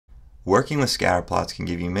Working with scatter plots can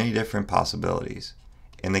give you many different possibilities.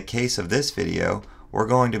 In the case of this video, we're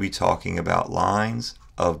going to be talking about lines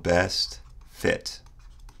of best fit.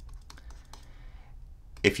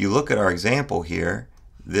 If you look at our example here,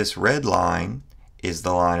 this red line is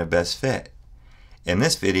the line of best fit. In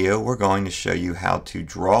this video, we're going to show you how to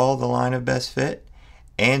draw the line of best fit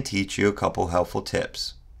and teach you a couple helpful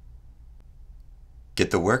tips. Get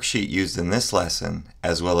the worksheet used in this lesson,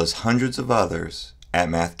 as well as hundreds of others, at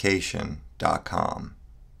Mathcation.com.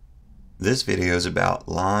 This video is about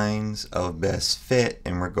lines of best fit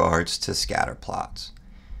in regards to scatter plots.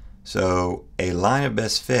 So a line of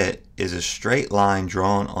best fit is a straight line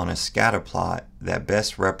drawn on a scatter plot that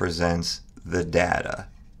best represents the data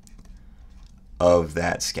of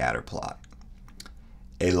that scatter plot.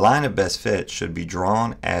 A line of best fit should be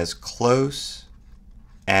drawn as close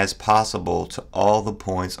as possible to all the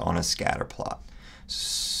points on a scatter plot.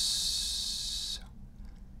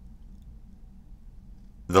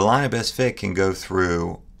 The line of best fit can go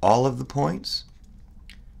through all of the points,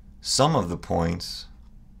 some of the points,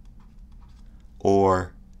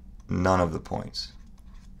 or none of the points.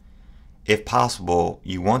 If possible,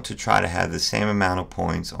 you want to try to have the same amount of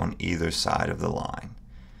points on either side of the line.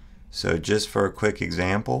 So just for a quick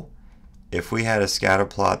example, if we had a scatter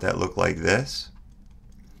plot that looked like this,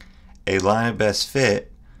 a line of best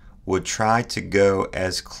fit would try to go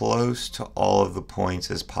as close to all of the points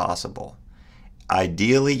as possible.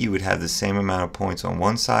 Ideally, you would have the same amount of points on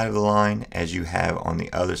one side of the line as you have on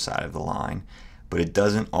the other side of the line, but it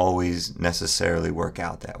doesn't always necessarily work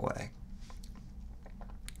out that way.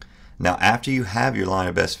 Now, after you have your line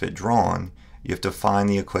of best fit drawn, you have to find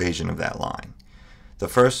the equation of that line. The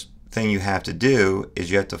first thing you have to do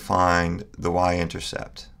is you have to find the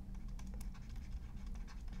y-intercept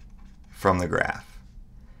from the graph.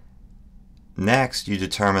 Next, you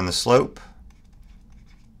determine the slope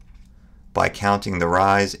by counting the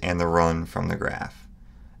rise and the run from the graph.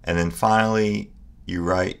 And then finally, you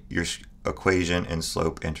write your equation in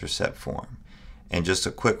slope-intercept form. And just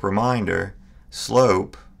a quick reminder,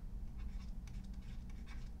 slope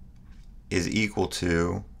is equal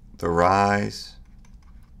to the rise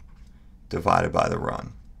divided by the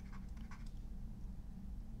run.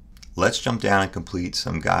 Let's jump down and complete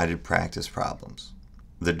some guided practice problems.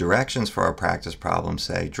 The directions for our practice problems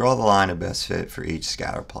say, draw the line of best fit for each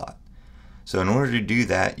scatter plot. So in order to do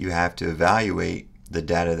that, you have to evaluate the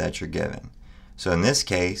data that you're given. So in this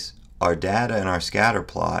case, our data in our scatter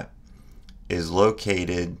plot is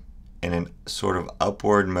located in a sort of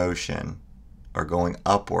upward motion, or going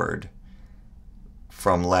upward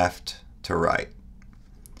from left to right.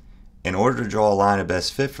 In order to draw a line of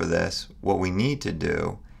best fit for this, what we need to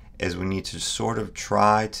do is we need to sort of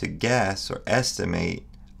try to guess or estimate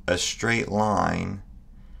a straight line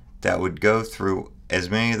that would go through as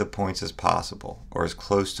many of the points as possible, or as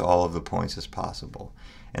close to all of the points as possible.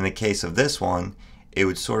 In the case of this one, it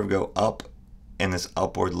would sort of go up in this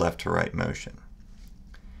upward left to right motion.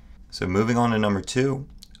 So moving on to number 2,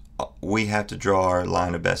 we have to draw our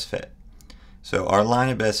line of best fit. So our line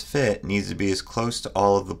of best fit needs to be as close to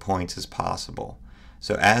all of the points as possible.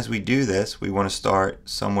 So as we do this, we want to start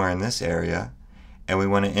somewhere in this area, and we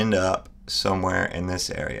want to end up somewhere in this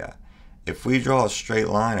area. If we draw a straight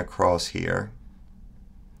line across here,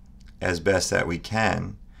 as best that we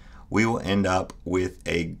can, we will end up with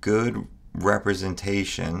a good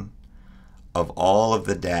representation of all of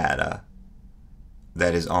the data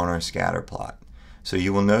that is on our scatter plot. So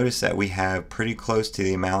you will notice that we have pretty close to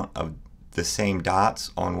the amount of the same dots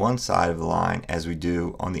on one side of the line as we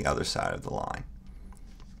do on the other side of the line.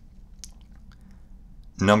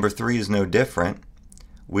 Number 3 is no different.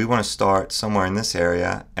 We want to start somewhere in this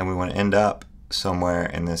area, and we want to end up somewhere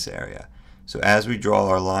in this area. So as we draw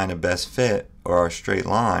our line of best fit, or our straight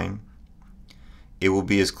line, it will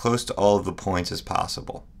be as close to all of the points as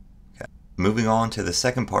possible. Okay. Moving on to the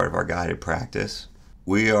second part of our guided practice,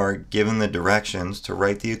 we are given the directions to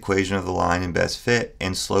write the equation of the line in best fit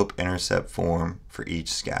in slope-intercept form for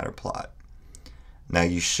each scatter plot. Now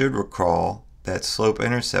you should recall that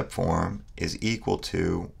slope-intercept form is equal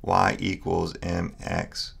to y equals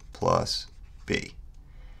mx plus b.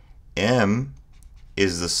 M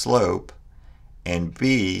is the slope, and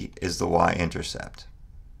b is the y-intercept.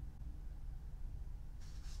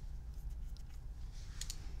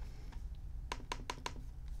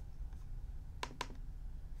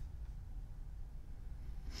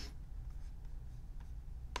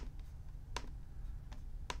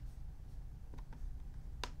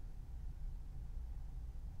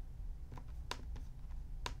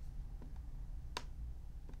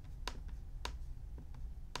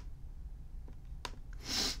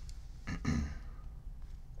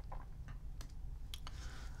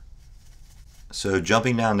 So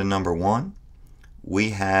jumping down to number 1,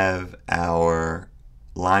 we have our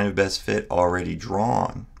line of best fit already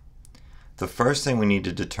drawn. The first thing we need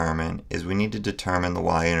to determine is we need to determine the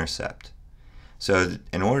y-intercept. So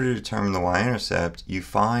in order to determine the y-intercept, you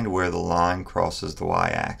find where the line crosses the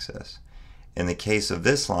y-axis. In the case of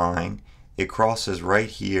this line, it crosses right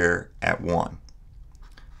here at 1.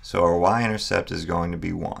 So our y-intercept is going to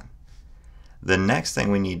be 1. The next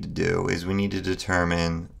thing we need to do is we need to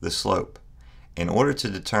determine the slope. In order to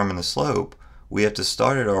determine the slope, we have to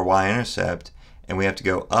start at our y-intercept and we have to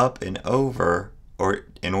go up and over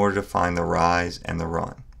in order to find the rise and the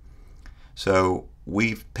run. So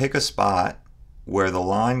we pick a spot where the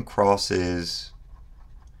line crosses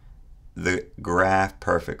the graph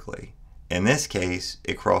perfectly. In this case,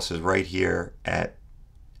 it crosses right here at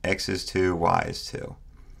x is 2, y is 2.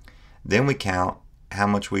 Then we count how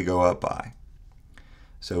much we go up by.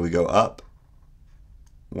 So we go up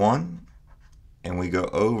 1 and we go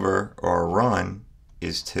over, or our run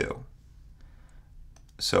is 2.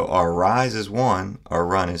 So our rise is 1, our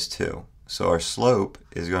run is 2. So our slope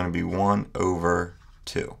is going to be 1 over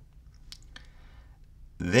 2.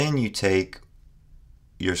 Then you take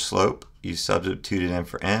your slope, you substitute it in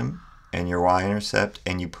for m, and your y-intercept,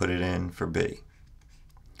 and you put it in for b.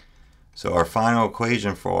 So our final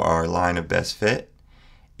equation for our line of best fit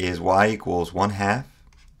is y equals 1/2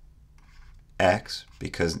 x,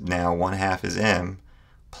 because now 1/2 is m,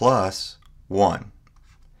 plus 1,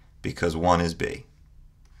 because 1 is b.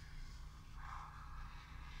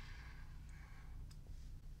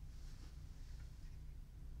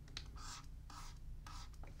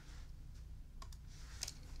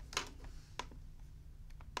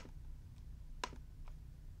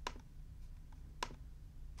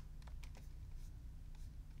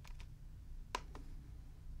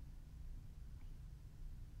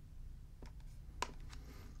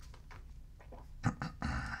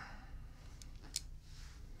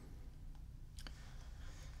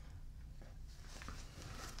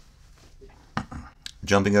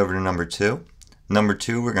 Jumping over to number 2. Number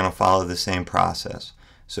 2, we're going to follow the same process.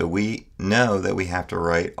 So we know that we have to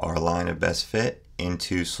write our line of best fit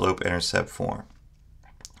into slope-intercept form.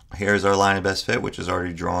 Here's our line of best fit, which is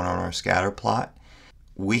already drawn on our scatter plot.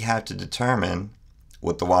 We have to determine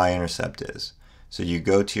what the y-intercept is. So you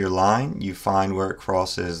go to your line, you find where it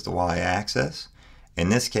crosses the y-axis. In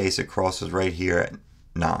this case, it crosses right here at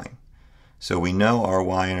 9. So we know our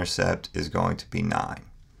y-intercept is going to be 9.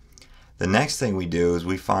 The next thing we do is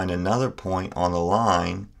we find another point on the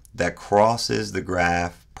line that crosses the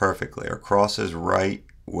graph perfectly, or crosses right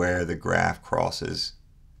where the graph crosses.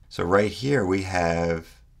 So right here we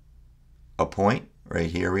have a point,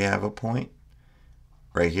 right here we have a point,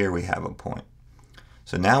 right here we have a point.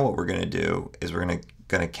 So now what we're going to do is we're going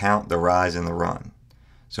to count the rise and the run.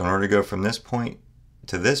 So in order to go from this point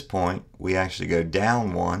to this point, we actually go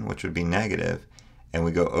down 1, which would be negative, and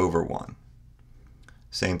we go over 1.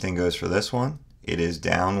 Same thing goes for this one. It is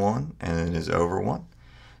down 1 and it is over 1.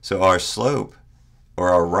 So our slope, or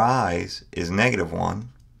our rise, is -1,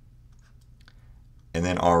 and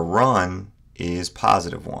then our run is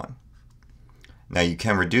 +1. Now you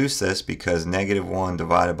can reduce this because -1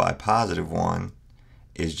 divided by +1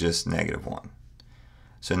 is just -1.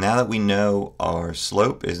 So now that we know our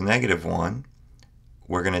slope is -1,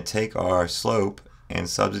 we're going to take our slope and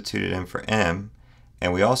substitute it in for m,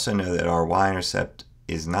 and we also know that our y-intercept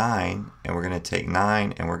is 9, and we're going to take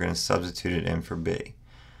 9 and we're going to substitute it in for b.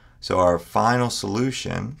 So our final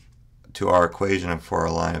solution to our equation for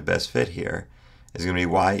our line of best fit here is going to be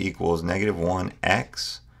y equals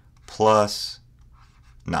 -1x plus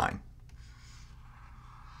 9.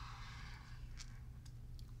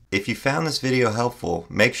 If you found this video helpful,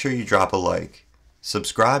 make sure you drop a like,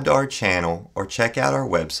 subscribe to our channel, or check out our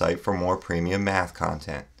website for more premium math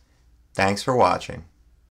content. Thanks for watching.